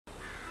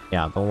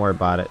Yeah, don't worry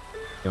about it.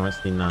 You won't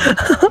see none.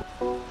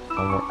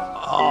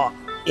 Oh,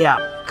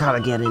 yeah,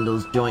 gotta get in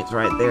those joints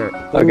right there.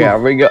 Okay,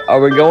 are we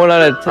going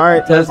on a all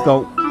right, test? let's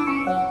go.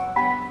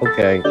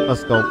 Okay,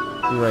 let's go.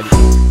 You ready?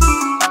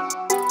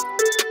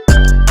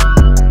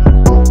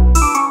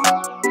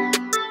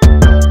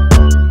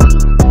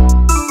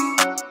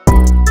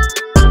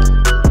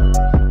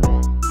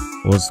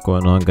 What's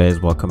going on, guys?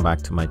 Welcome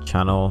back to my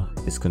channel.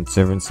 It's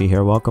Conservancy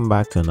here. Welcome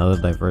back to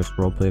another diverse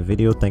roleplay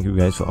video. Thank you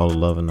guys for all the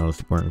love and all the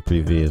support in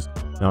previous.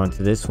 Now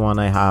into this one,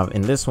 I have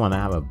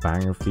a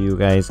banger for you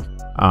guys.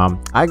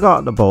 I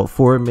got about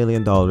 $4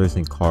 million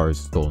in cars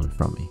stolen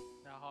from me.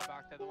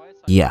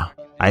 Yeah,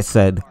 I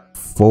said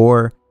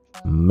 $4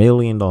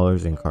 million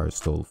in cars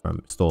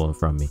stolen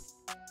from me.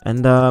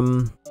 And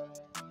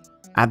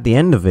at the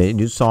end of it,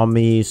 you saw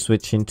me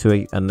switch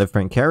into a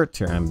different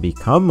character and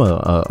become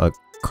a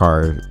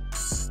car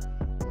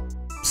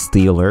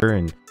stealer.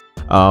 And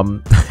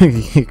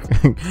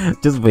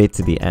just wait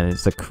to the end.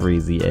 It's a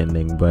crazy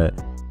ending, but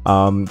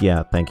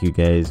yeah, thank you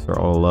guys for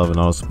all the love and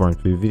all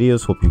support for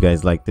videos. Hope you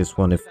guys like this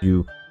one. If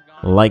you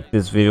like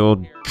this video,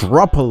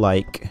 drop a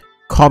like,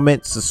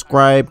 comment,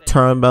 subscribe,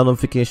 turn on bell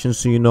notifications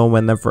so you know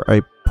whenever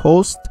I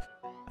post,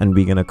 and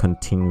we're gonna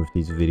continue with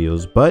these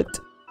videos. But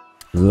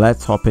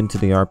let's hop into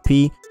the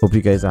RP. Hope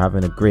you guys are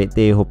having a great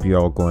day. Hope you're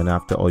all going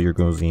after all your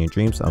goals and your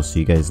dreams. I'll see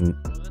you guys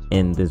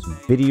in this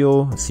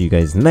video. I'll see you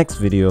guys next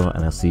video,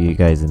 and I'll see you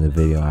guys in the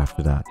video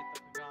after that.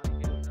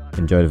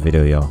 Enjoy the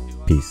video, y'all.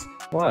 Peace.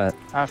 what?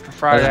 After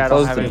Friday, I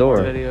don't have any more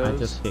videos. I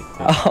just kicked it.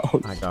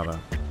 Oh, I gotta.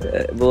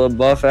 will it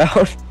buff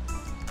out?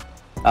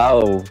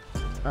 Oh.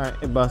 Alright,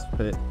 it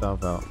busted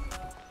itself out.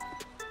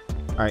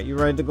 Alright, you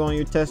ready to go on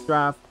your test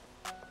drive?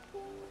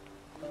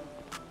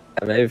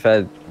 Maybe if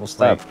I will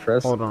stop Wait,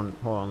 pressing. hold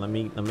on. Let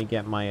me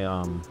get my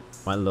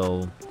my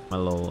little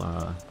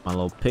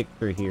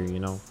picture here, you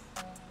know.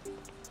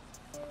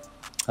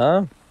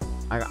 Huh?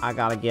 I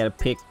gotta get a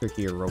picture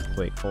here real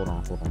quick. Hold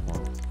on.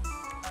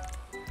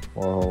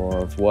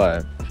 Well, of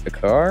what? The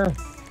car?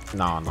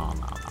 No.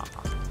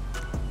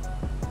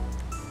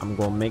 I'm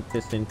gonna make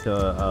this into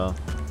a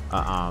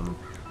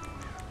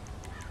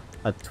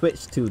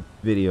Twitch tube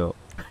video.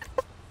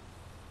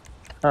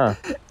 Huh?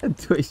 A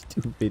Twitch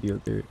tube video,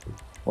 dude.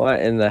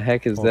 What in the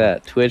heck is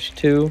that? Twitch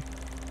 2?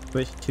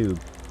 Twitch tube.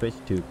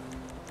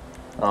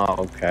 Oh,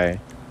 okay.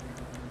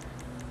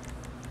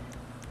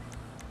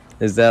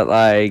 Is that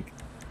like...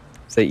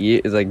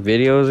 Is like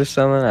videos or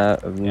something?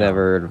 I've never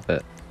heard of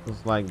it.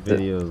 It's like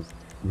videos.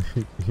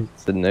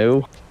 It's a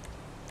new?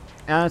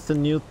 Yeah, it's a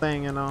new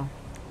thing, you know.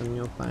 It's a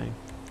new thing.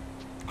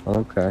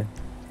 Okay.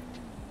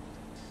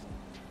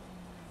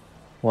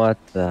 What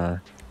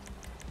the...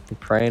 You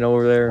praying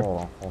over there?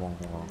 Hold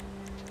on.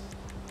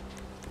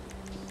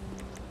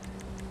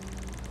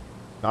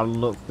 Gotta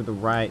look for the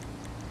right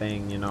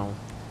thing, you know.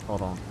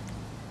 Hold on.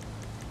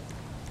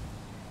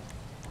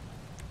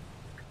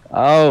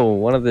 Oh,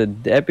 one of the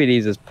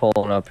deputies is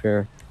pulling up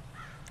here.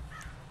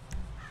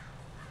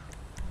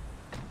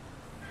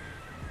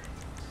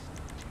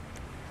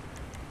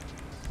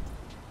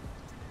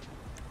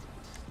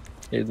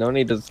 There's no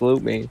need to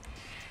salute me.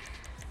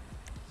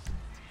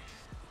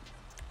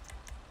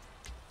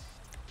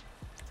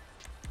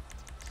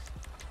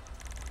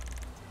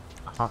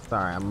 Oh,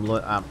 sorry,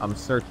 I'm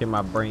searching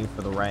my brain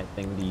for the right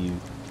thing to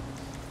use.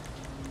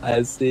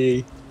 I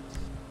see.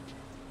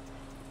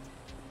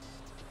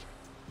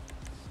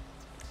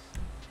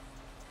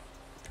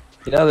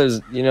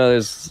 There's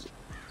your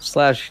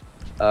slash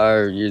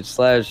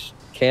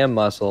cam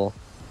muscle.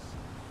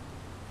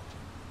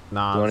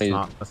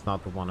 Nah, that's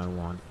not the one I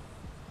want.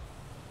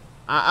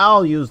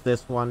 I'll use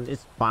this one.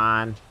 It's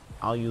fine.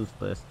 I'll use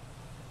this.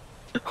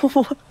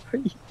 What are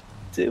you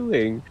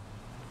doing?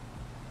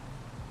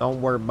 Don't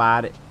worry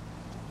about it.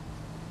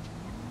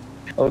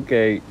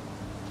 Okay.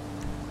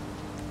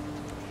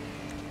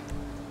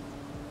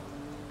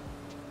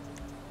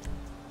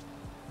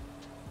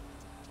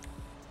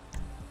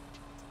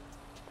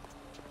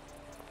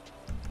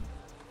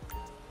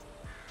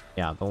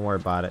 Yeah, don't worry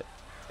about it.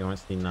 You won't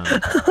see none.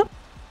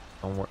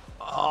 Don't worry.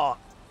 Oh,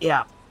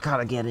 yeah,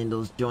 gotta get in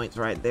those joints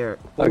right there.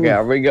 Okay,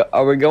 are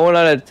we going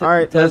on a test? All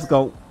right, let's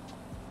go.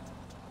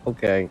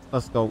 Okay.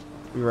 Let's go.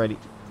 You ready?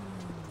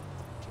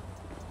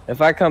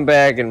 If I come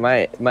back and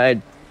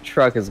my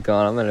truck is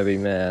gone, I'm gonna be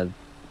mad.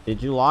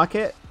 Did you lock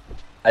it?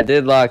 I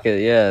did lock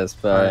it, yes,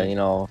 but right. you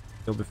know,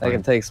 You'll be fine. I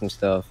can take some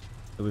stuff.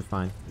 You'll be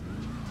fine.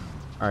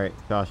 All right,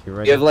 Josh, you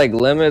ready? You have like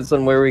limits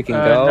on where we can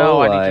go?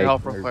 No, I need like, your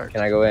help real quick.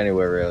 Can I go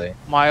anywhere really?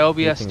 My OBS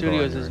can go Studios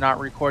anywhere. is not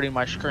recording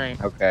my screen.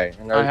 Okay.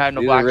 And I have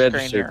no these black are screen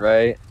registered, here.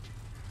 right?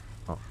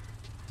 Oh.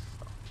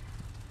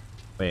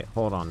 Wait,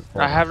 hold on.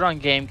 I have it on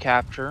game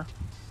capture.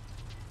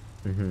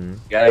 Mm-hmm. You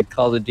gotta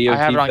call the DOT. I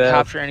have it on fast.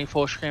 capture any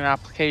full screen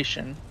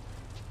application,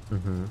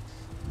 Mm-hmm.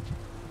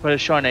 but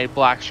it's showing a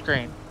black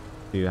screen.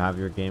 Do you have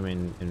your game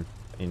in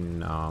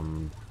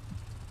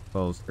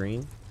full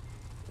screen?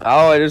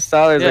 Oh, I just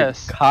saw there's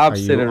Yes. a cop Are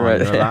you sitting on right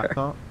your there.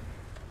 laptop?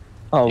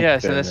 Oh,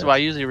 Yes, and this is goodness. what I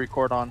usually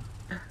record on.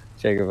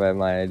 Check if I have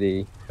my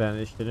ID. Then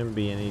it shouldn't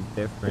be any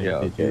different. Yeah,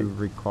 Did okay. you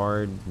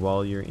record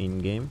while you're in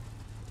game,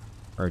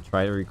 or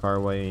try to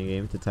record while you're in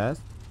game to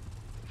test?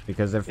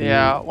 Because if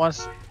Yeah, you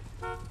once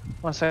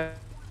I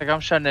like I'm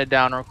shutting it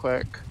down real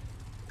quick.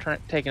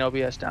 Taking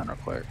OBS down real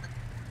quick.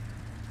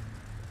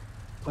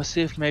 Let's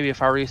see if maybe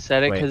if I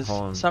reset it, Wait, because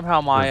hold on.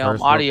 somehow my Reverse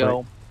real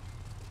audio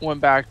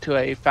went back to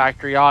a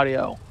factory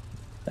audio,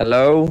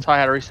 Hello? so I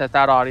had to reset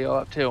that audio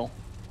up too.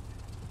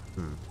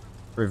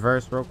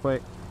 reverse real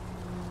quick.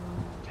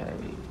 Okay.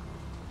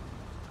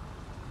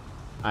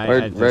 I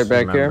Right- just right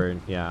back here?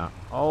 remembered. Yeah.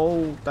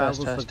 Oh, that Test,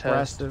 was test, test.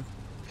 aggressive.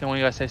 Can one of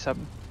you guys say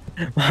something?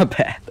 My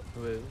bad.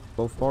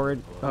 Go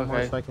forward. Okay.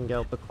 Okay. So I can get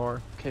out the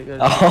car. Okay, good.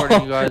 Oh.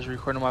 Recording you guys,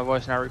 recording my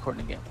voice, now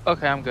recording the game.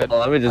 Okay, I'm good. Well,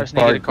 let me I just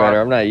need to get a park car.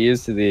 better. I'm not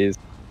used to these.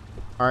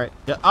 All right.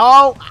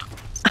 Oh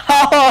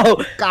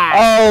Oh! God!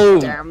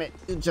 Oh! Damn it!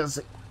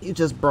 You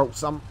just broke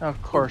some.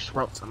 Of course.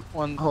 Broke some.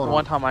 One Hold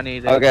on. time I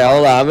needed. Okay,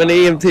 hold on. I'm an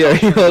EMT.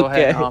 Are you Go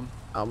okay? ahead.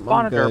 I'm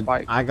On a dirt good.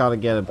 bike. I gotta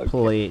get a Okay.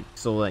 plate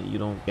so that you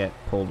don't get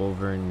pulled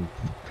over and.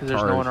 Because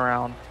there's no one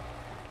around.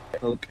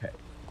 Okay.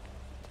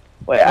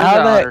 Wait, Those how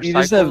are that? You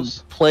just have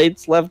motorcycles.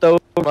 plates left over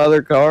from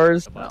other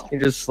cars? No.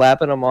 You're just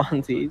slapping them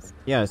on these?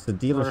 Yeah, it's the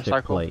dealership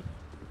Motorcycle. plate.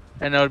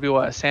 And that would be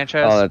what?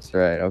 Sanchez? Oh, that's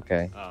right.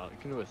 Okay. You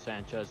can do a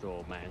Sanchez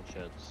or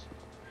Manchets.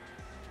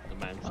 The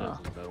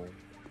Manchets is Millon.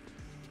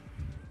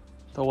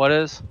 The what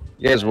is?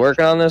 You guys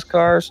working on this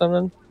car or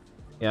something?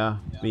 Yeah,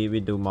 we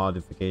do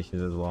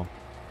modifications as well.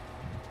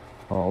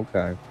 Oh,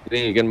 okay. You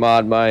think you can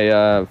mod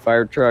my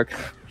fire truck?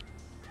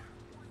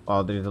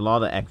 Well, there's a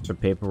lot of extra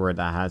paperwork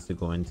that has to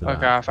go into that.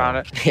 Okay, I found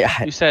it.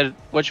 Yeah. You said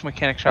which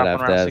mechanic shop I'd on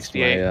have to Route ask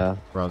 68?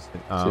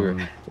 my,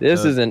 Sewer.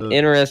 This is an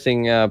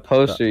interesting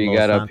poster you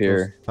got up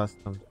here.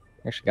 Custom.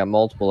 Actually, got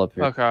multiple up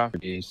here. Okay.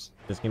 Jeez.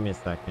 Just give me a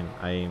second.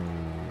 I'm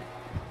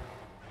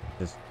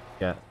just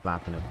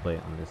slapping a plate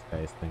on this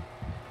guy's thing.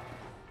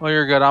 Well,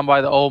 you're good. I'm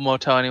by the old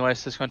motel anyway,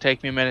 so it's going to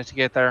take me a minute to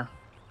get there.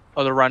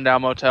 Oh, the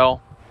rundown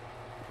motel.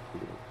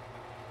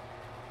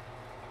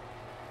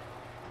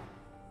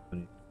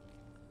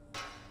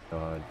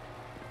 God.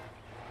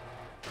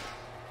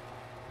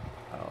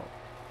 Oh.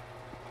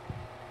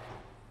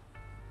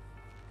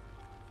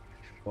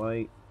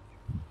 White.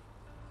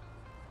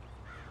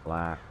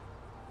 Black.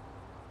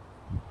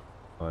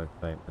 White,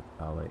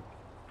 metallic.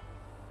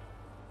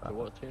 So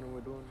what team are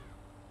we doing?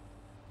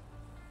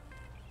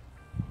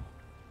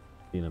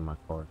 In my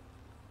car.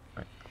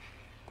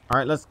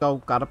 Alright, let's go.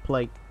 Got a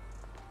plate.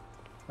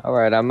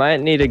 Alright, I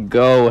might need to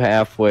go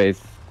halfway.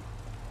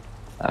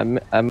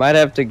 I might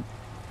have to...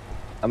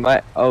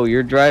 Oh,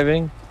 you're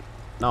driving?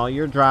 No,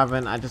 you're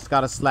driving. I just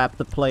gotta slap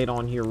the plate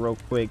on here real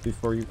quick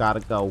before you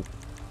gotta go.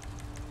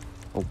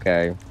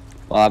 Okay.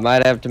 Well, I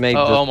might have to make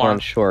this Omar. one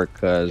short,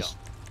 because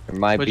there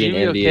might Would be you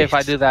an be NVA. okay if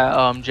I do that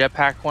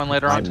jetpack one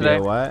later on You today?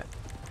 know what?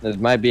 There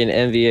might be an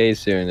NVA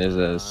soon. There's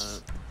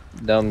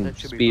a dumb that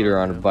should be speeder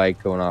fine, on a yeah.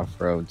 bike going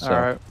off-road, so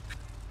Alright.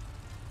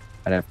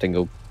 I'd have to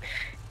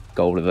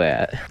go to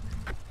that.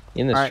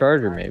 In this Alright.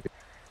 Charger, maybe.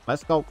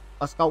 Let's go.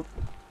 Let's go.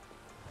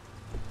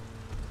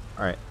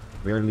 Alright.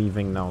 We're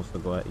leaving now, so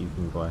go ahead. You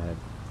can go ahead.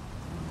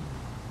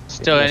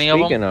 Still any of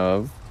Speaking them?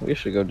 of, we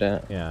should go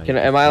down. Yeah. Can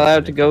you am I see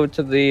allowed to go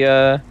anything. to the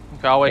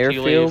Okay, I'll wait till you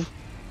airfield? leave.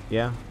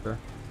 Yeah, sure.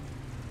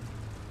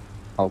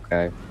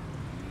 Okay.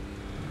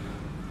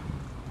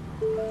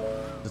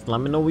 Just let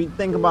me know what you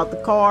think about the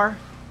car.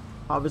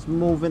 How it's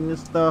moving and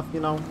stuff, you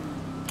know.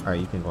 Alright,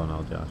 you can go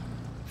now, Josh.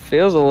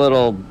 Feels a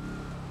little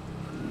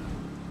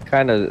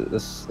kind of,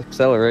 this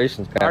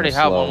acceleration's kind I already of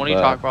have slow, one. What are you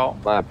but talking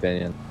about? my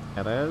opinion.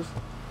 It is?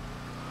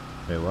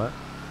 Wait, what?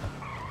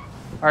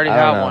 I already I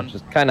don't have know, one.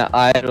 just kind of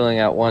idling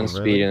at one Oh,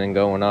 speed really? and then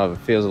going up. It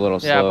feels a little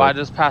Yeah, slow. but I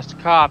just passed a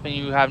cop and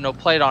you have no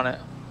plate on it.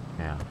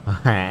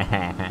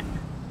 Yeah.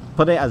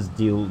 Put it as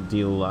deal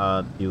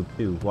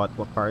 2.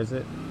 What car is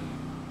it?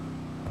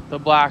 The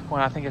black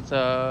one, I think it's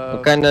a.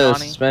 What kind of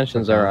Pagani.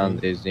 suspensions are on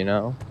Pagani. these, you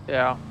know?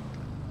 Yeah.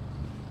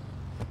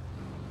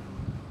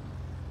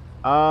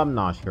 I'm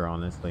not sure,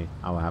 honestly.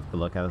 I will have to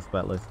look at the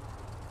spec list.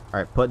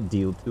 Alright, put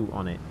deal 2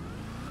 on it.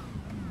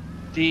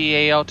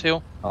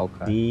 DEAL2?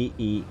 Okay.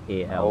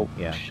 DEAL. Oh,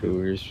 Yeah. shoot,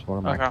 there's one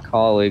of my Okay.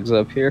 colleagues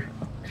up here.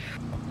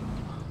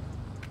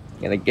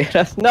 Gonna get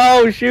us?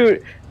 No,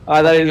 shoot! Oh,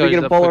 I thought he was It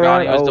gonna pull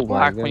around. It was the Oh, my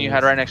black one you had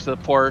goodness. right next to the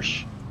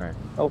Porsche.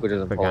 Oh, it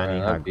doesn't pull Pagani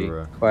around. That'd be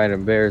Hagura. quite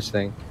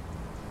embarrassing.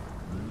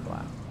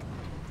 Wow.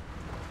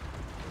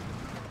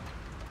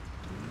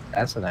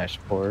 That's a nice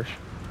Porsche.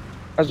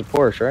 That's a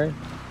Porsche, right?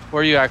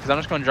 Where are you at? Because I'm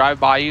just going to drive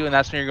by you and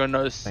that's when you're going to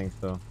notice. Thanks,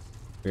 though.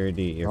 We're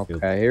the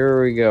airfield. Okay,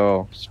 here we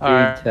go. Speed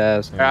Alright.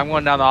 test. Alright, I'm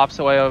going down the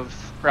opposite way of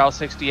Route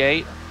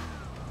 68.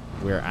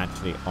 We're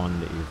actually on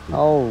the airfield.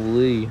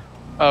 Holy.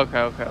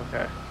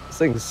 Okay. This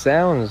thing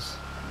sounds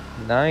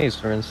nice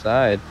from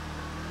inside.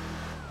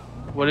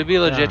 Would it be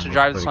legit Yeah, to it's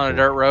drive this pretty on a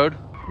cool. dirt road?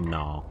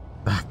 No.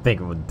 That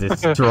thing would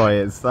destroy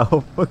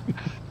itself. Does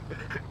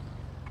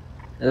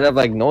it have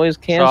like noise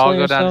So canceling I'll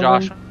go or down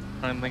something? Josh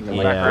and then I come can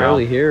back Yeah.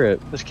 barely around. hear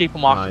it. Just keep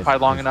them Nice occupied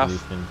long enough.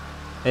 insulation.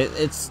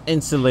 It's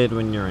insulated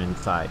when you're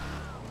inside.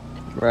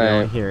 You Right.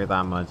 don't hear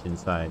that much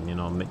inside, you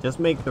know. Just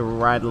make the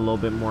ride a little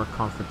bit more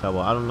comfortable.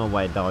 I don't know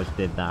why Dodge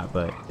did that,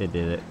 but it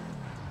did it.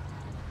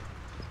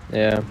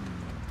 Yeah.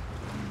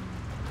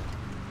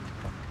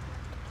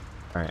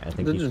 All right, I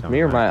think This he's is coming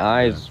me or back my to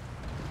eyes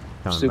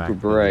coming super back to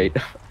bright.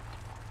 you.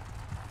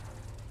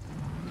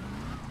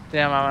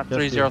 Damn, I'm at Just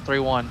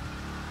 3031.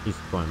 He's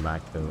going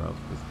back to Route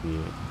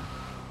 68.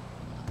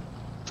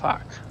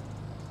 Fuck.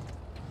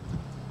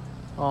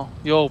 Well,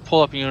 you'll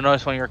pull up and you'll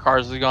notice one of your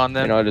cars is gone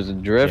then. You know, does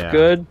it drift Yeah.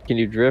 good? Can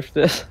you drift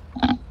this?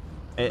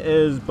 It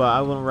is, but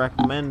I wouldn't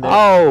recommend it.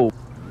 Oh!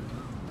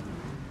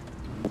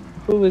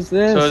 Who is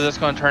this? So is this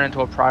going to turn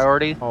into a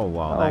priority? Oh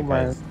wow, Oh, that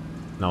my. guy's.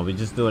 No, we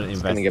just do an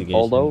It's gonna investigation. get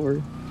pulled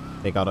over.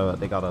 They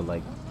gotta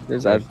like.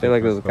 There's, I feel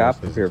like there's a cop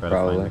sources up here and try to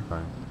find probably.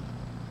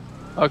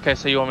 the car. Okay,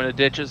 so you want me to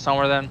ditch it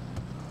somewhere then?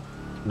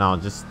 No,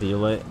 just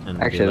steal it and.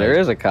 be Actually, there like,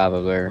 is a cop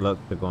up there. Look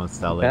to go and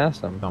sell it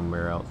Past him.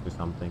 somewhere else or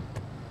something.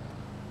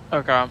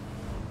 Okay.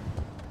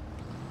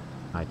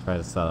 I try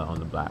to sell it on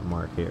the black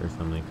market or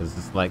something because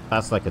it's like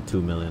that's like a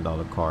 $2 million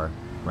car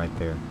right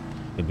there.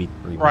 It'd be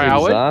 $3 million. Right, I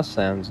would- Exhaust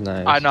sounds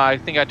nice. I know, I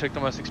think I took the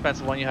most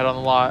expensive one you had on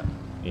the lot.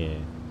 Yeah.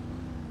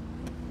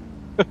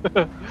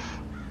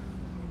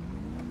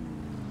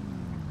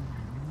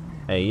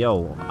 Hey yo,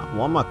 one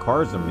of my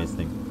cars are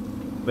missing.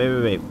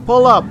 Wait.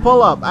 Pull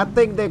up. I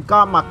think they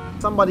got my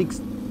somebody.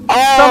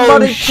 Oh,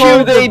 Somebody shoot,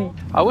 told they...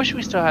 I wish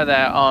we still had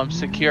that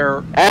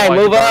secure Hey, like,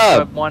 move dark up.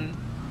 web one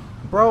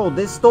Bro,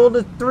 they stole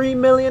the $3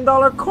 million in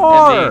the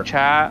car.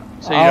 chat,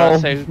 so you Oh,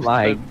 don't say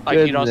my like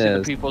you don't see the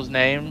goodness. people's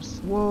names.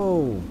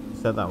 Whoa.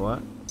 Said that what?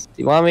 Do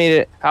you want me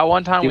to... At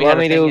one time Do you we had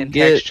want a me thing to in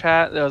get- text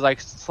chat that was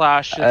like /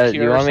 secure do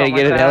you or want me to something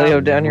get like an that.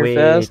 Elio down here Way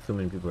fast? too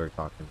many people are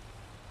talking.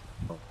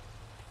 Oh.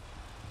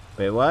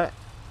 Wait, what?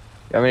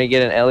 You want me to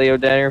get an Elio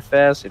down here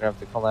fast? You don't have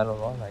to call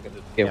 911. I can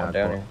just get Yeah, one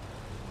down cool. here.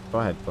 Go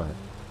ahead.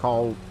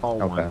 Call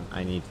Okay. one.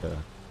 I need to.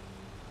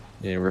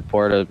 You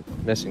report a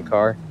missing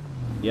car?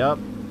 Yep.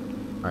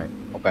 Alright.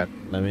 Okay.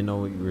 Let me know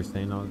what you were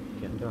saying. I'll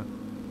get into it.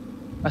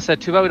 I said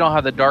too bad we don't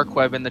have the dark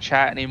web in the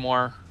chat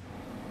anymore.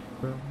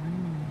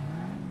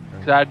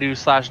 Cause I do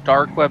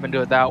 /dark web and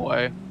do it that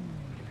way.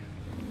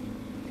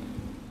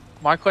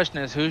 My question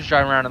is, who's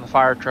driving around in the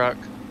fire truck?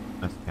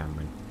 That's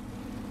Cameron.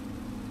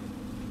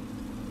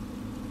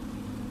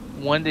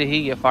 When did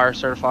he get fire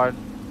certified?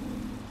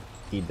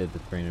 He did the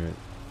trainer at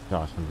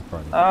Josh and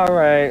recording.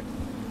 Alright.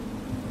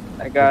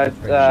 I got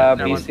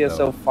Never mind.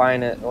 BCSO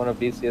finest, one of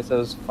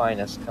BCSO's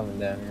finest coming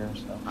down here.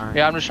 So Alright.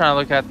 Yeah, I'm just trying to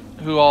look at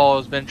who all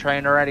has been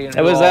trained already and it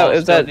who was all that. It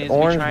was still that needs to be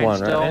orange trained one,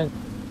 still. right?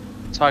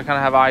 So I kind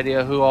of have an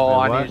idea who all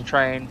Wait, I what? need to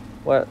train.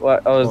 What? Oh,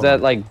 is Hold that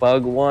on. like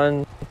bug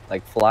one,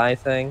 like fly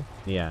thing?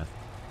 Yeah.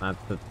 That's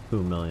the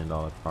 $2 million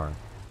car.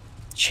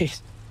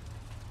 Jeez.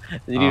 Did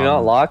you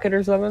not lock it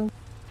or something?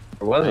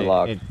 Or was it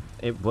locked?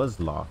 It was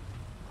locked.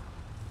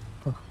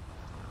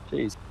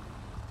 Jeez.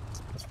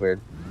 That's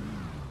weird.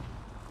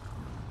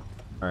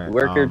 Alright. You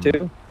work here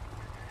too?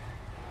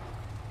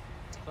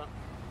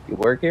 You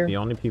work here? The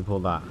only people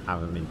that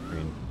haven't been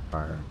trained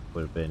fire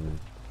would have been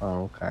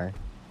Oh, okay.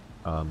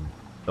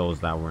 those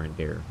that weren't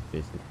there,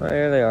 basically. Oh,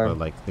 here they are. But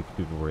like 6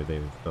 people were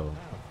there, so.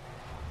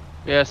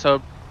 Yeah,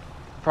 so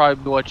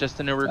probably what, just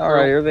the new recruit. All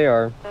right, here they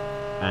are.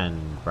 And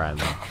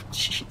Bradley.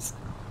 Jeez.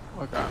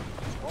 Okay.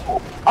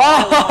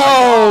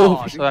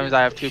 Oh! So that means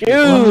I have 2 Shoot.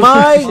 people.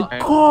 My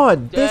Right.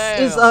 God, this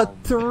is a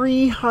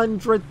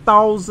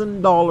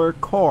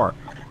 $300,000 car.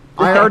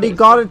 I already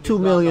got a $2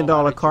 million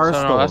car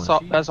So no, that's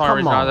stolen. that's the only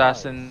reason I was on.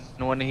 asking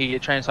when he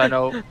get trained, so I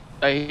know With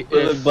if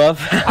a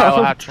buff. I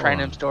will have to train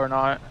Hold him on. still or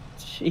not.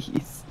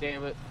 Jeez.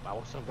 Damn it. I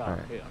was some guy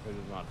Alright. pig. I could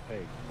have not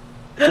paid.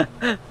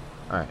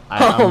 Alright,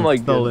 Oh I'm my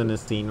still in the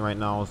scene right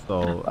now,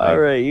 so. All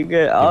right, you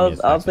get. me a I'll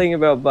second. think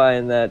about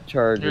buying that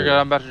Charger. You're good.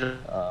 I'm about to.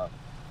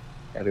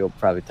 Gotta go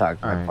probably talk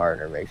to my Alright.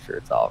 partner, make sure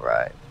it's all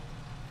right.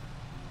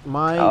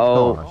 My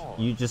Oh. gosh,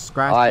 you just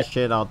scratched I- the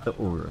shit out the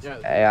Urus. Yeah,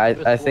 Hey,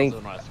 I think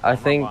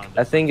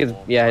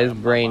his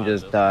brain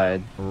just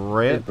died. His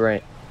Rip.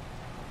 brain.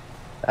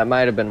 That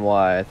might have been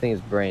why. I think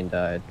his brain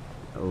died.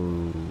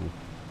 Ooh,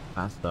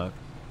 that sucks.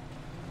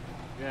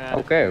 Yeah,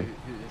 Okay.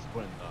 It's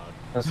when,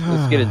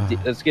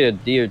 Let's get a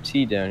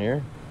DOT down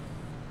here.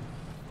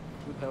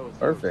 who the hell is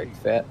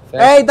Perfect. DOT? Fat.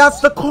 Hey, that's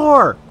the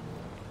car!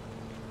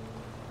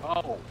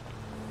 Oh.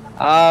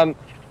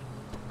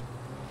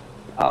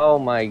 Oh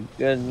my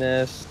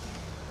goodness.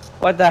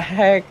 What the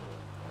heck?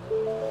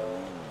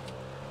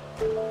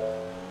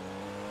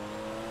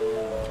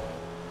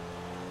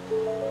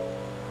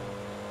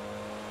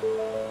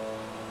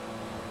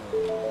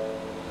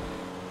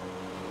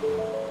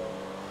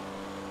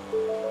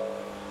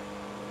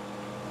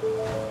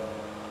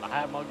 I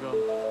have my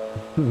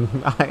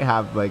gun. I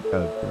have like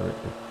a.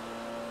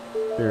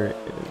 There it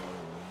is.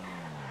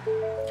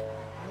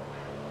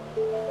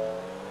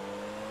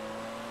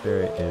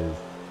 There it is.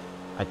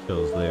 I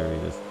chose literally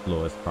the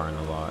slowest car in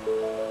the lot.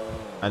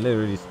 I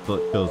literally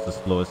chose the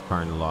slowest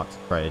car in the lot to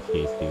try to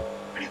chase you.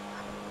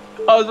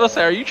 I was about to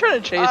say, are you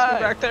trying to chase me Hey.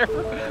 back there?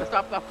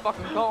 Stop that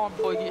fucking car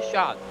before you get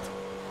shot.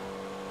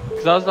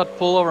 Cause I was about to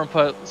pull over and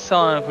put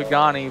selling a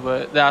Pagani,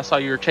 but then I saw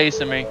you were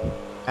chasing me.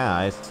 Yeah,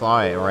 I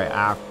saw it right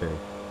after.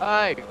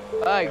 Hey,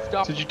 hey,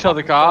 stop. Did the you tell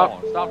the fucking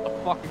cop? car. Stop the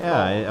fucking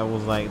Yeah, car. I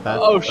was like,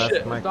 that's Oh, that's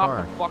shit. my Stop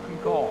car. the fucking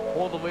car.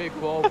 Pull the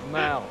vehicle over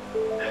now.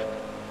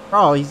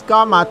 Bro, he's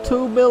got my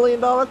 $2 million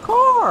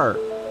car.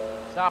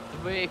 Stop the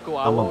vehicle.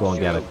 I'm gonna go and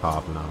get a shoot.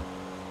 cop now.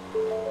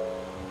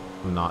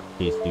 I'm not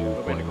chase you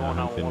We're gonna going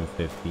call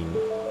 115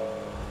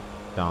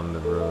 down the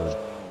road.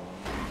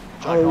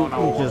 Check on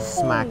Oh, you our just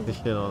smacked the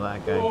shit out of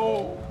that guy.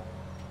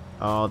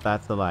 Oh,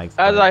 that's a lag As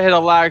spike. I hit a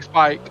lag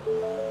spike.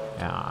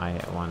 Yeah, I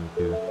hit one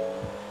too.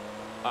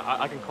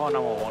 I can call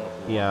 911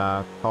 if you want.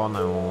 Yeah, call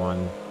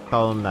 911.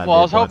 Tell him that. Well,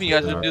 I was they're hoping you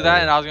going guys to would do North that,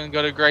 Freeway. and I was gonna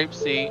go to Grape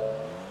Seat.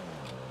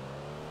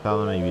 Tell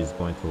him maybe he's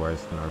going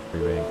towards the North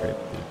Freeway and Grape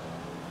Seat.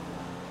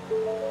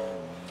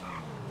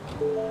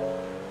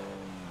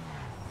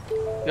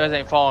 You guys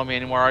ain't following me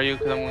anymore, are you?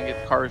 Because I'm gonna get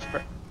the car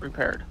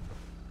repaired.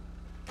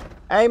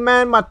 Hey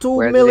man, my $2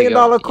 Where did million he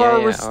go? car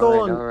Yeah, was yeah,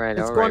 stolen. alright,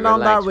 It's alright, going down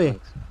that relax, way.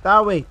 folks.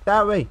 That way.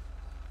 That way.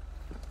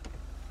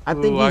 I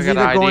think Ooh, I he's got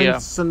an either going idea.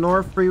 to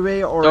North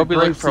Freeway or They'll be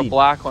looking Grape for a Seat.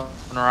 black one,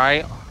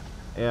 right?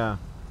 Yeah.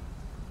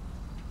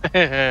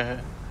 I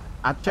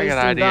I got chased an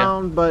him idea.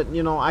 down, but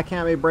you know I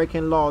can't be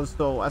breaking laws,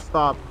 so I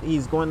stopped.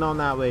 He's going down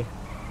that way.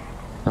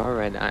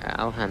 Alright,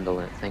 I'll handle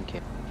it. Thank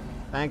you.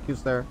 Thank you,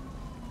 sir.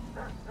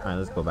 All right,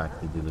 let's go back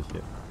to the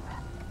dealership.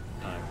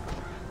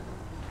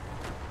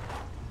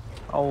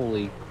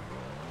 Holy.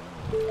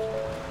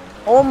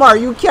 Omar,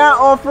 you can't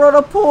off-road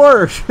a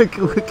Porsche.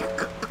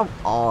 Come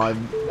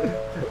on.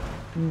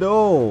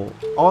 No,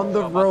 on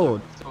the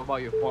road. So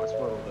about your parts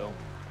photo though.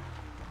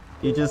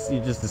 You just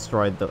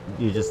destroyed a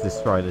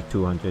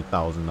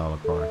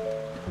 $200,000 car.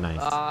 Nice.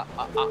 I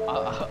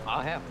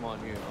have them on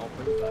you. I'll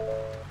put it back.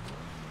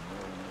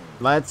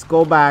 Let's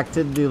go back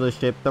to the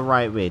dealership the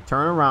right way.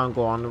 Turn around,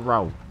 go on the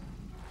road.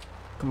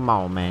 Come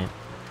on, man.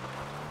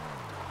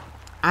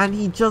 And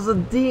he just a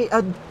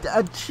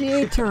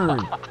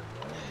J-turn.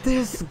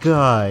 This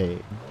guy,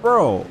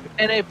 bro.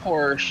 In a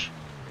Porsche.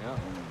 Yeah.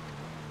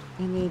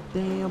 In a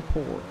damn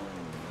Porsche.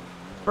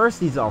 First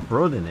he's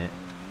off-roading it,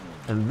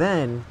 and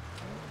then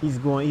he's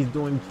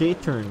doing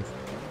J-turns.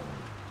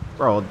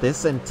 Bro,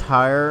 this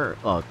entire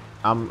look,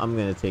 I'm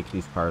gonna take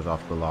these cars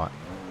off the lot.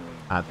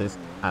 At this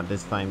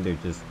time they're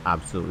just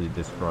absolutely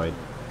destroyed.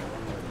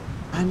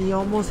 And he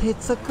almost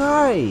hits a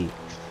guy.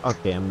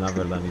 Okay, I'm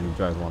never letting you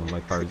drive one of my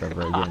cars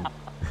ever again.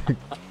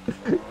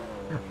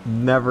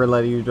 Never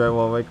letting you drive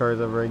one of my cars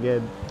ever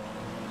again.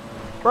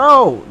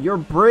 Bro, you're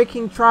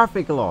breaking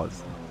traffic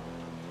laws.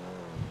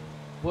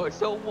 What?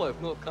 So what?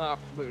 If no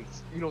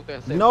confidence, you know what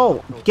that says?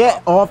 No,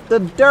 get off the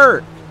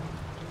dirt.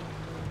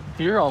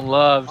 You're on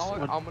loves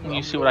I'm when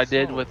you see what I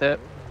did with it.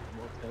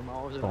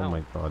 Oh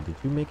my god, did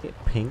you make it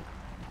pink?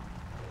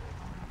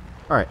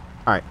 Alright,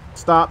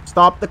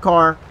 stop the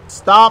car.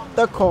 Stop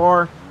the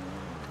car.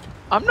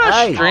 I'm not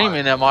Hey.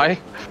 streaming, am I?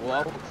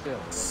 Well,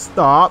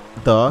 Stop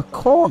the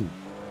car.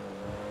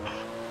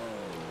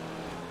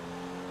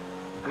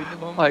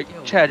 Like,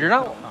 Chad, you're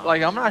not,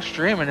 like, I'm not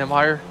streaming, am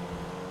I?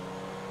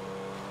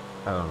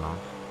 I don't know.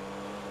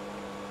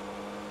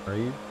 Are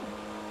you?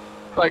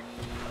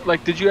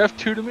 Like, did you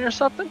F2 to me or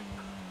something?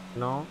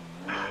 No.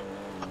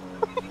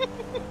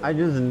 I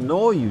just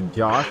know you,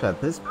 Josh, at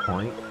this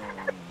point.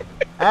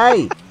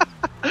 Hey!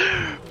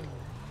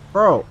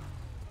 Bro.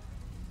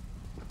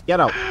 Get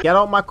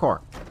out my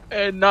car.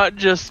 And not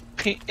just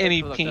pink,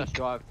 any pink.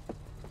 Drive.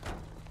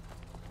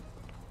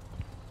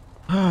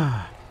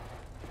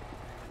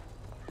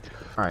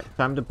 Alright,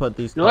 time to put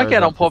these You're lucky I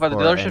cars don't pull up at the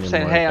before dealership any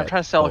saying, more hey, I'm get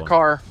trying to sell a stolen.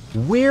 car.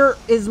 Where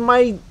is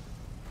my...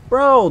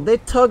 Bro, they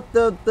took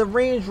the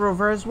Range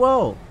Rover as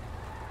well.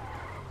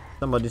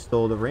 Somebody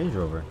stole the Range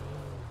Rover.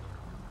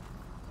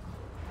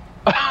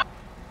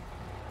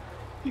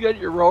 You got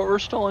your rover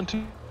stolen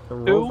too? The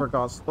Rover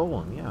got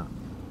stolen, yeah.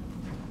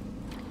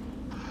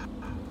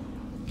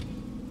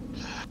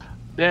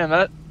 Damn,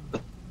 that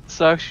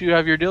sucks. You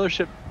have your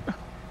dealership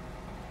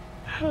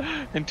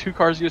and 2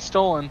 cars get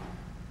stolen.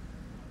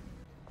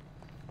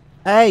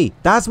 Hey,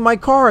 that's my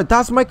car.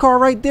 That's my car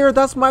right there.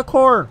 That's my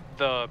car.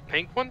 The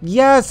pink one?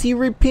 Yes, he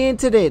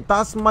repainted it.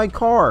 That's my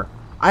car.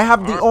 I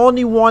have the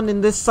only one in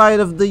this side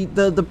of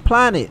the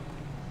planet.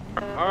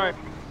 Alright.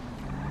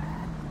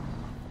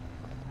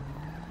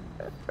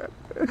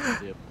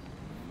 Yep.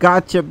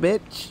 Gotcha,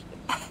 bitch.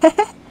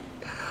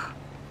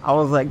 I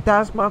was like,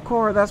 that's my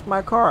car. That's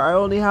my car. I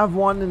only have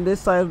one in this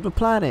side of the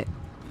planet.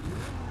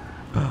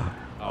 I'm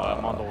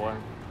on the way.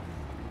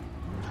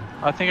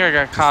 I think I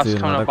got cops see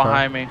coming another up car?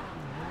 behind me.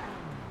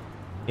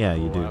 Yeah,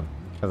 you do.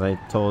 Because I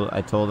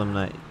told him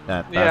that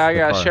that's Yeah, I the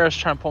got car. sheriff's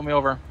trying to pull me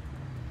over.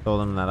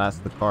 Told him that that's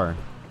the car.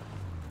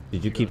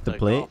 Did you keep the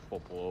plate?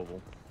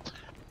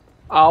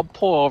 I'll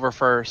pull over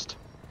first.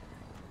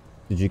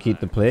 Did you keep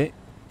the plate?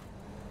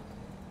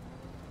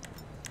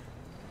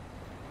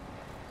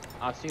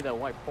 I see that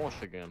white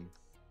Porsche again.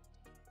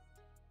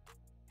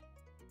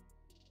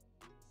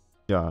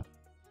 Josh.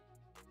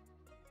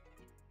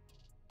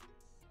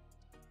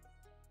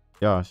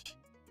 Josh.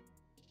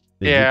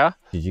 Yeah.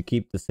 Did you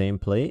keep the same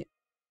plate?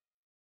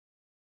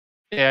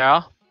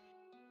 Yeah.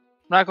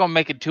 I'm not gonna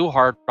make it too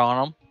hard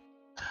on them.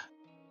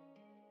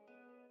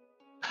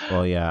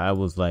 Well, yeah, I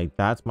was like,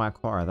 that's my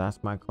car.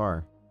 That's my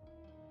car.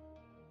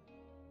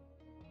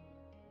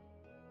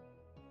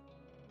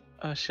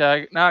 Oh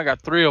shit! Now I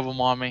got 3 of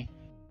them on me.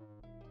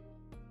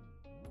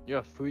 You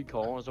have 3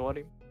 cars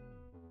already?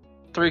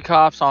 3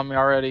 cops on me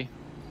already.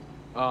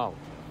 Oh.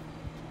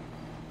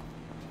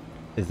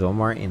 Is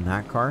Omar in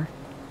that car?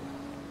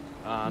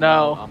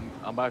 No. I'm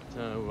about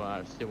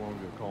to steal one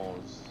of your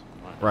cars.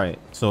 Right.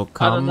 So I don't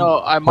come.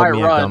 know. I put might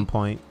me run. at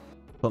gunpoint.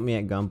 Put me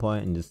at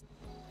gunpoint and just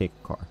take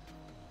a car.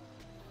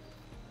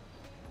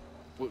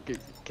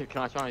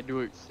 Can I try and do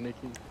it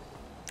sneaky?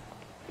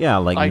 Yeah,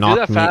 like do knock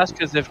that me. fast,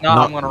 because if not,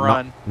 I'm gonna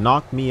run.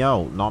 Knock me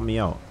out. Knock me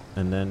out.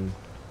 And then.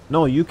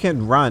 No, you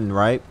can run,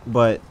 right?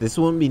 But this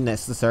wouldn't be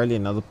necessarily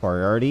another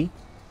priority.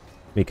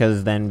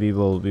 Because then we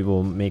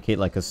will make it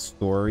like a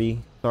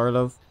story, sort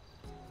of.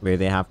 Where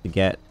they have to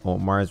get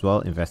Omar as well.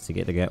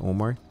 Investigate to get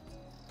Omar.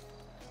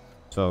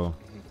 So.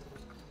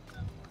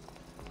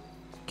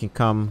 You can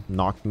come,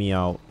 knock me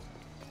out.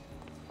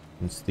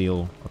 And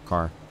steal a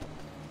car.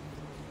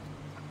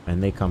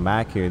 And they come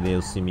back here,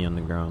 they'll see me on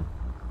the ground.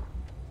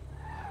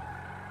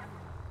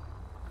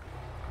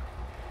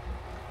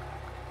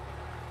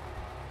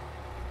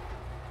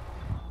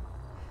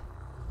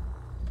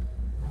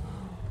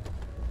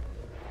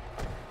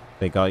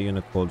 They got you in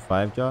a code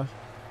 5, Josh?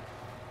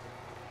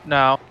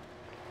 No.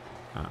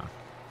 Ah,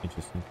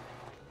 interesting.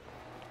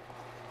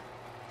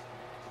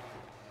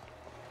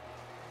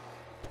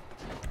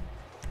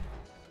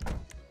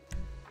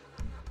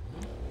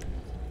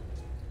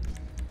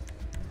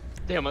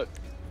 Damn it.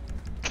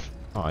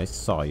 Oh, I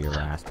saw your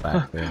ass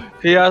back there.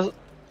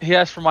 He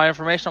asked for my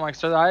information. I'm like,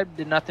 sir, I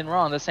did nothing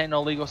wrong. This ain't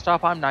no legal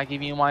stop. I'm not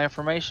giving you my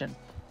information.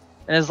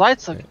 And his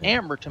lights look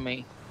amber to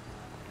me.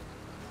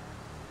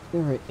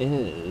 There it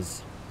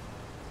is.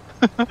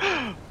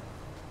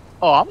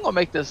 Oh, I'm gonna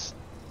make this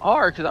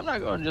hard because I'm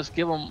not gonna just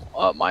give him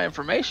my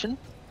information.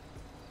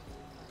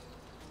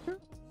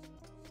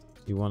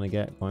 You want to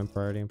get going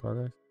priority in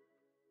progress?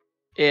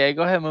 Yeah,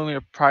 go ahead and move me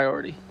to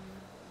priority.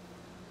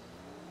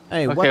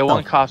 Hey, Okay, what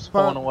one the cop's fuck?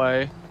 pulling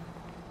away.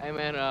 Hey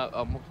man,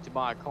 I'm looking to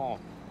buy a car.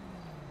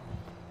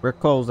 We're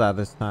closed out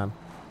this time.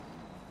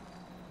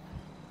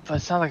 But it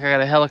sounds like I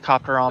got a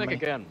helicopter on Think me,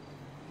 again.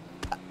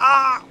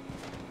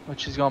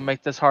 which is gonna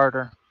make this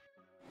harder.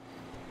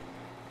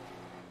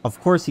 Of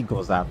course he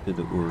goes after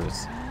the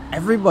Urus.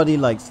 Everybody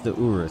likes the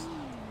Urus.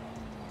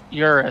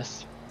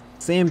 Urus.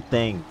 Same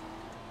thing.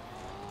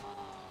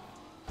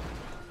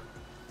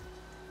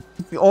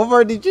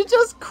 Over, did you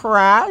just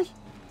crash?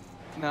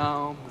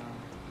 No.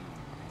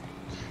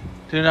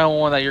 Do not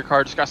want that your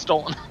car just got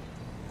stolen.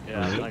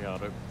 Yeah, Really? I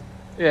got it.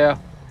 Yeah.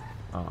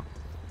 Oh,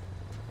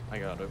 I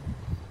got it.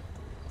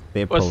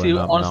 they're Let's pulling see,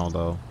 up now,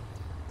 though.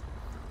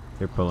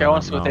 They're pulling Okay, I want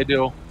up to see what now. they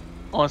do.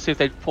 I want to see if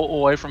they pull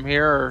away from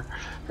here or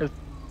if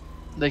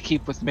they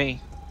keep with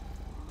me.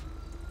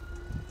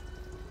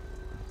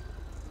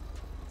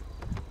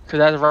 Because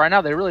as of right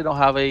now, they really don't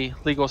have a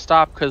legal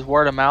stop because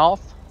word of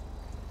mouth.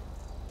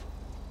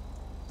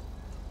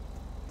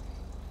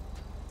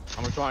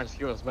 I'm gonna try and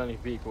steal as many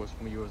vehicles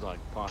from you as I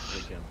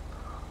possibly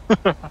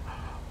can.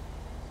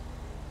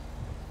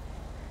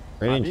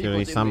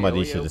 Eventually,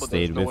 somebody should have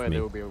stayed with me. They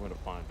will be able to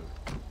find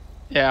it.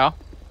 Yeah.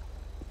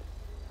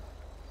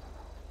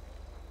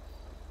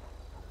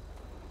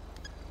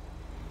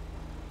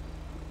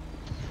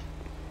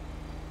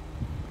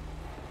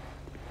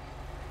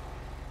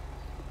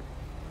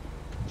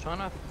 Trying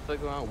to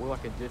figure out where I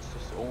can ditch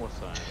this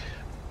overside.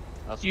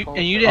 You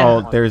didn't.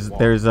 Oh, there's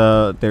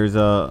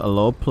a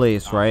low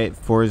place, right?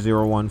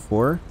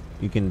 4014.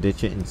 You can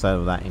ditch it inside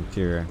of that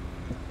interior.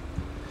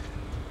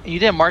 You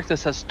didn't mark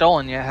this as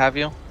stolen yet, have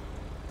you?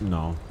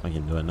 No, I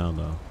can do it now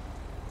though.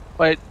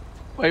 Wait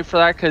for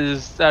that,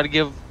 because that'd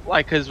give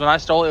because when I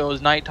stole it, it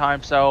was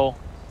nighttime, so.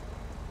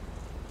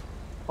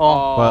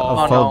 Oh,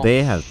 But a full no.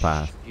 day has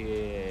passed.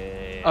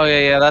 Yeah. Oh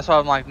yeah, that's why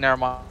I'm like, never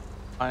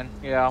mind.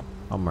 Yeah.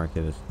 I'll mark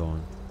it as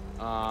stolen.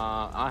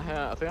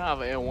 I think I have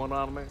Air1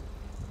 on me.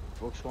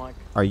 Looks like.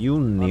 Are you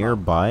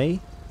nearby?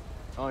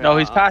 Oh, yeah, No,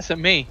 he's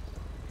passing me.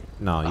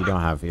 No, you don't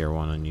have ear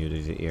one on you.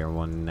 There's an ear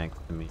one next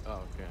to me. Okay,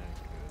 good.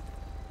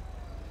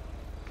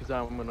 Because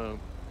I'm gonna.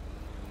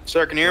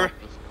 Sir, can you hear me?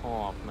 This car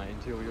off my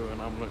interior,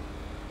 and I'm gonna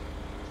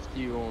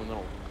steal a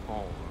little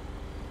car.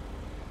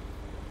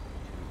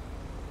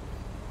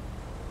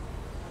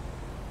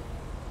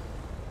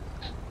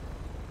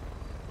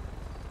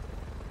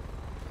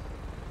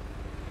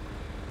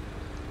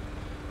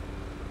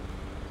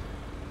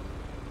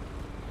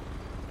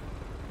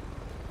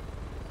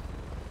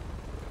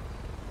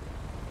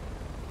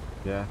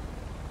 Yeah.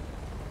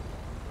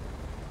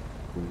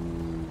 Ooh.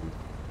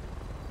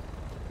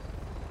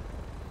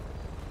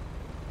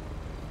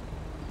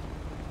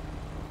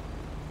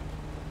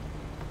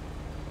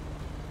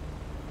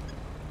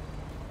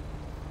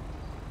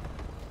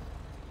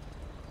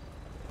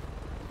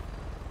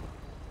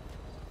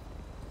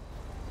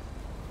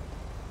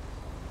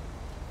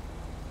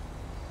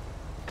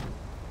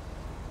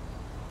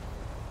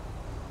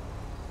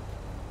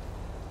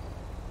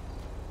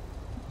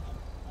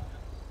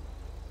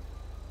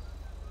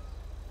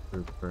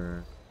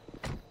 Trooper.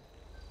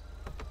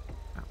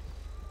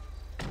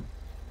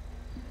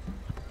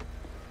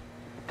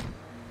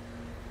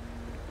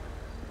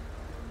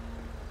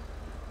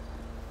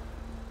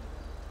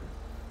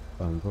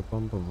 Bum, bum,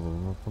 bum,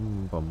 bum,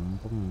 bum, bum,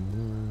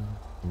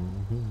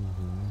 bum.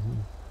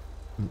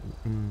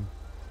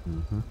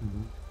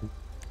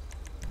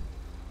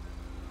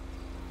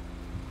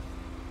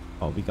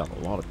 Oh, we got a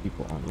lot of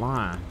people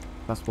online.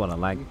 That's what I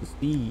like to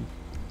see.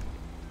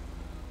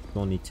 It's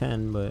only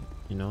 10, but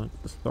you know, it's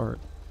the start.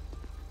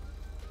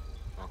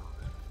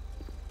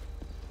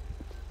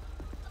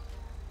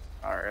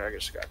 Alright, I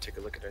just gotta take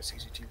a look at that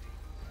CCTV.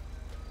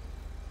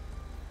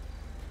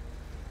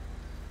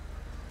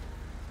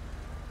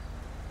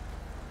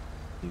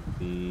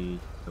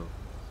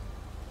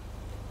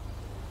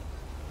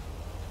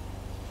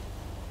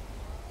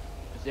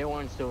 Is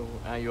anyone still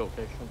at your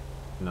location?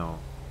 No.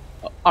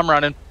 I'm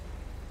running.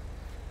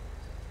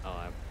 Oh,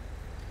 I'm...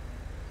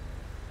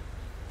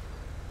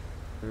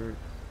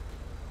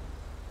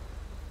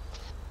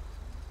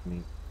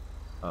 Me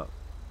up.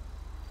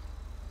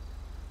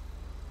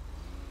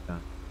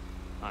 Done.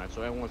 Alright,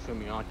 so everyone's gonna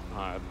be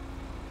occupied.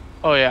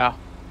 Oh yeah.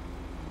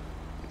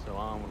 So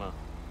I'm gonna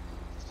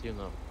steal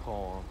the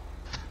car.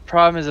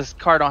 Problem is this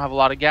car don't have a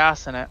lot of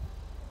gas in it.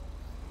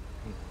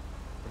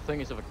 The thing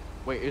is, if a...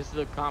 Wait, is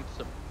the cops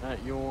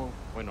at your...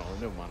 Wait, no,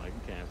 never mind. I can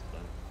cancel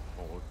that.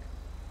 Won't work.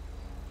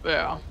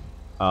 Yeah.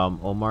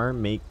 Omar,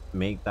 make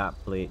that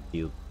plate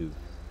deal 2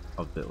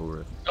 of the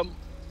Urus.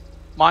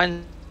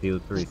 Mine Deal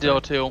 3.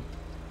 deal 2.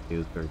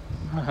 Deal 3.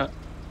 There's a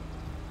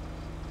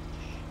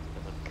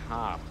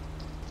cop.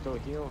 Still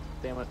here?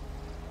 Damn it.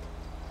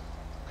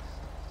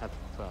 Have to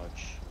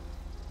fudge.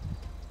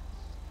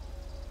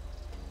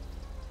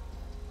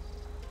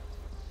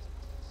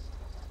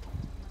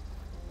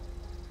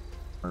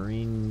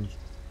 Orange.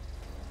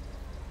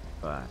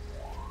 Black.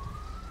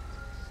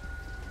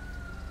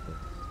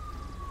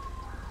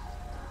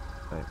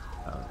 Okay.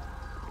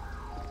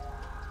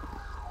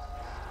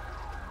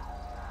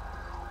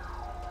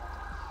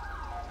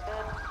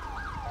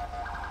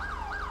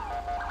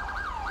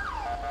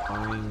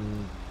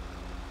 Orange.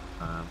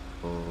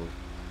 Apple.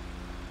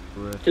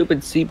 Stupid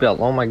seatbelt.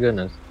 Oh my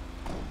goodness.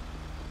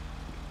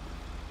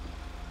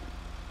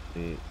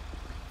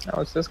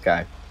 Oh, it's this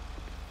guy.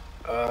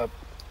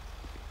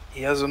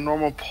 He has a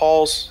normal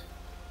pulse.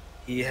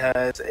 He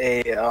has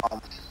a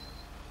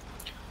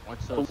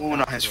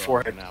wound on his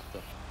forehead.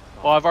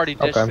 Well, I've already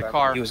ditched Okay. the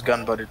car. He was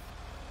gun butted.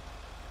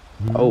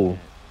 Oh,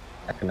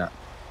 I cannot.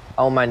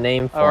 Oh, my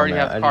name I already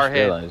format. have I car just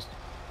hit. realized.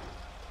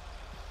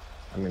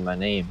 I mean, my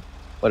name.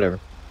 Whatever.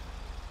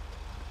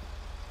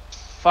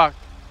 Fuck.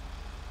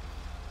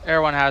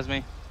 Everyone has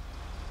me.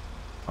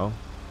 Oh,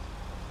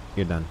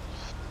 you're done.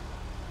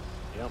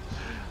 Yep.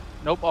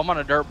 Nope, I'm on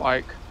a dirt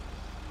bike.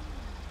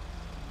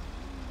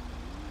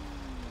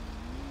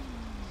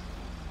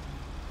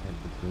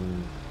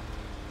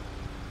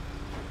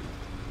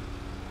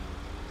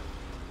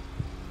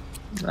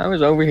 I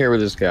was over here with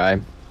this guy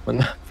when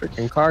the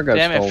freaking car got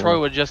Damn, stolen. if Troy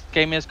would just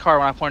gave me his car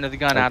when I pointed the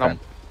gun at Okay. him.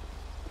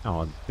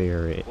 Oh,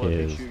 there it What, did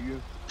is. they shoot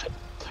you?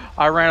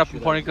 I ran up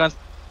and pointed guns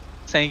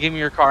saying, give me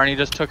your car, and he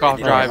just took off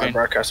You know, my driving.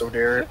 broadcast over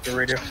there at the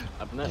radio.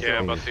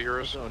 Yeah, about the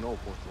Euros.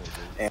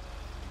 Alright,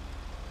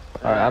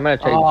 I'm gonna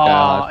take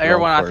Oh, Phil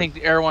everyone, I for- think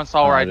everyone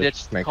saw where I just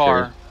ditched the make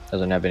car. sure he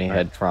doesn't have any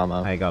head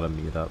trauma. I gotta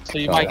mute up. So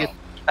you Oh. might get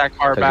that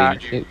car 'Cause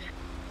back. he-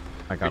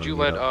 I gotta Could you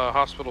mute let up.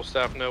 hospital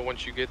staff know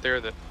once you get there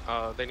that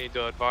they need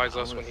to advise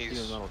us when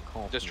he's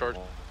discharged?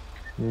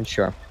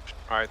 Sure.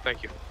 Alright,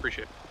 thank you.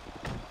 Appreciate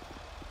it.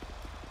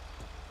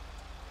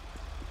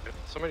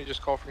 Somebody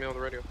just called for me on the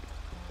radio.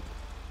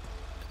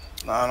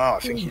 No, I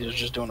think he was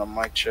just doing a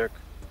mic check.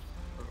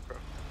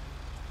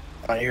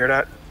 You hear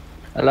that?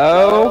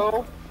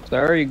 Hello?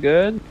 Sir, you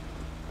good?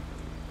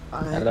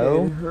 I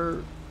Hello? hit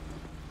her.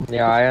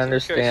 Yeah, I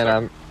understand. sir.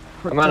 I'm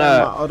Protect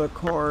gonna- my other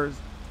cars.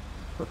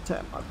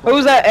 Protect my cars.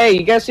 Who's that? Hey,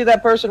 you guys see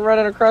that person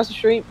running across the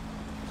street?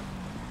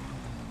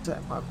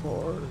 Protect my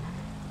cars.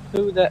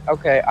 Who that?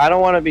 Okay, I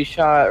don't want to be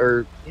shot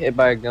or hit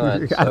by a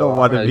gun. I so don't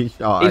want to I'm be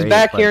shot. He's I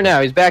back hate here fucking-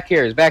 now. He's back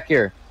here. He's back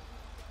here.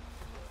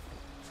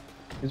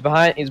 He's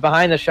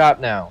behind the shop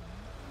now.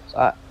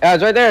 So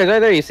he's right there. He's right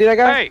there. You see that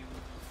guy? Hey!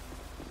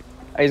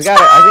 Hey, he's got.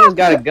 I think he's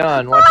got a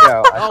gun. Watch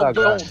out. I saw Oh, a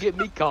gun. don't get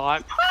me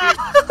caught.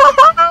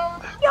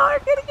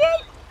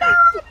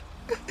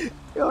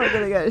 You're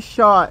gonna get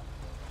shot.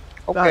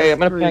 Okay, I'm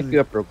gonna pack crazy. you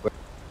up real quick.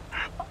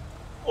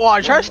 Well,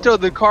 I tried to steal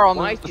the car on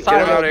Why the you-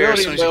 side of Get out the of here as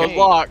building, soon as but you it can.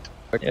 was locked.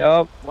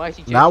 Yep. Why is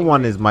he That chasing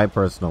one me? is my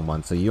personal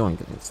one, so you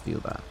aren't gonna steal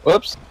that.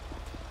 Whoops.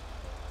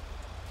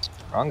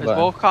 Wrong Is button.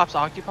 both cops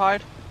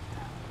occupied?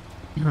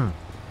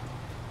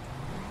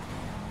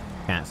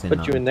 Can't say Put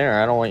you nothing. in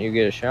there. I don't want you to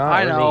get a shot.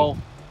 I or me. know.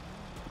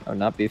 That would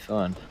not be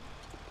fun.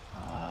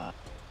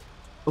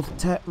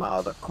 Protect my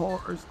other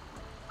cars.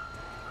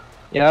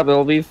 Yeah, but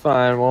it'll be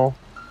fine. We'll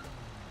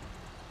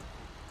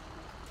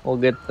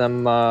get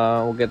them.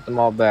 We'll get them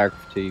all back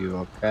to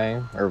you. Okay?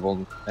 Or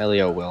well,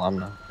 Elio will. I'm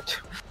not.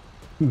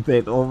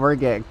 They'd over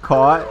get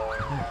caught.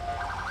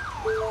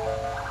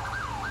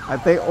 I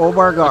think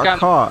Omar got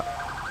caught.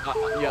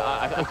 Yeah,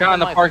 I Look out in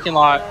the parking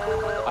lot.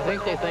 I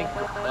think they think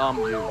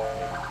you.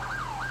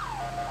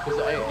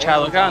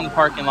 Chad, look out in the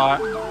parking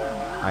lot.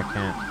 I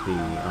can't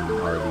see. I'm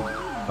already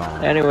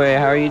gone. Anyway,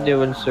 how are you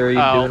doing, sir?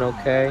 You doing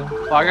okay?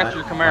 Well, I got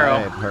your Camaro. My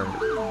head hurt.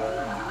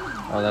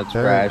 Oh, that's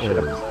There right. I it should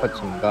is. have put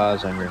some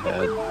gauze on your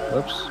head.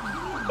 Whoops.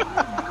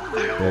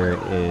 There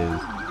it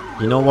is.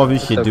 You know what we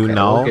should do okay,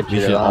 now? we'll get We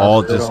you to should the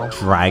all hospital. just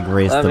drag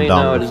race Let them me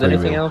down know. the Does freeway.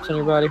 anything else on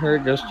your body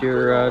hurt? Just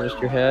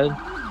your head?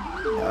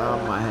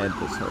 My head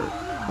just hurt.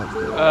 That's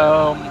it.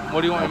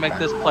 What do you want me to make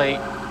this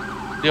plate?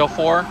 Deal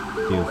 4?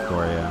 Deal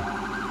 4, yeah.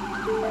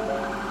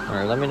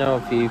 Alright, let me know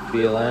if you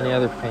feel any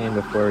other pain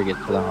before we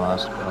get to the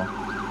hospital.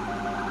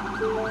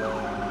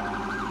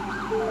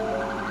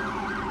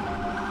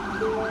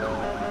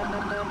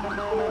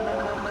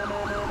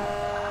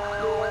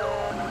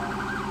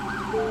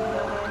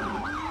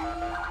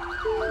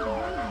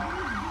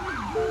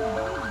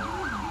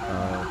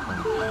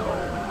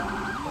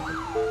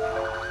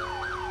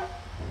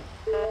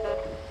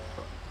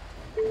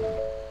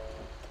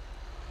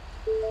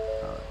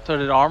 So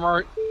did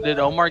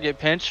Omar get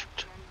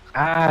pinched?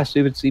 Ah,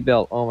 stupid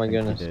seatbelt. Oh my He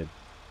goodness. did.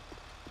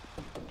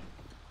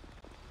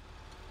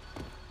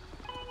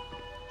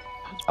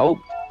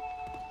 Oh.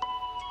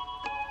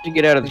 You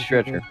get out of the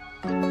stretcher.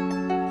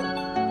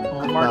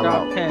 Omar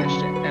got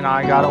pinched and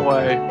I got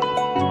away.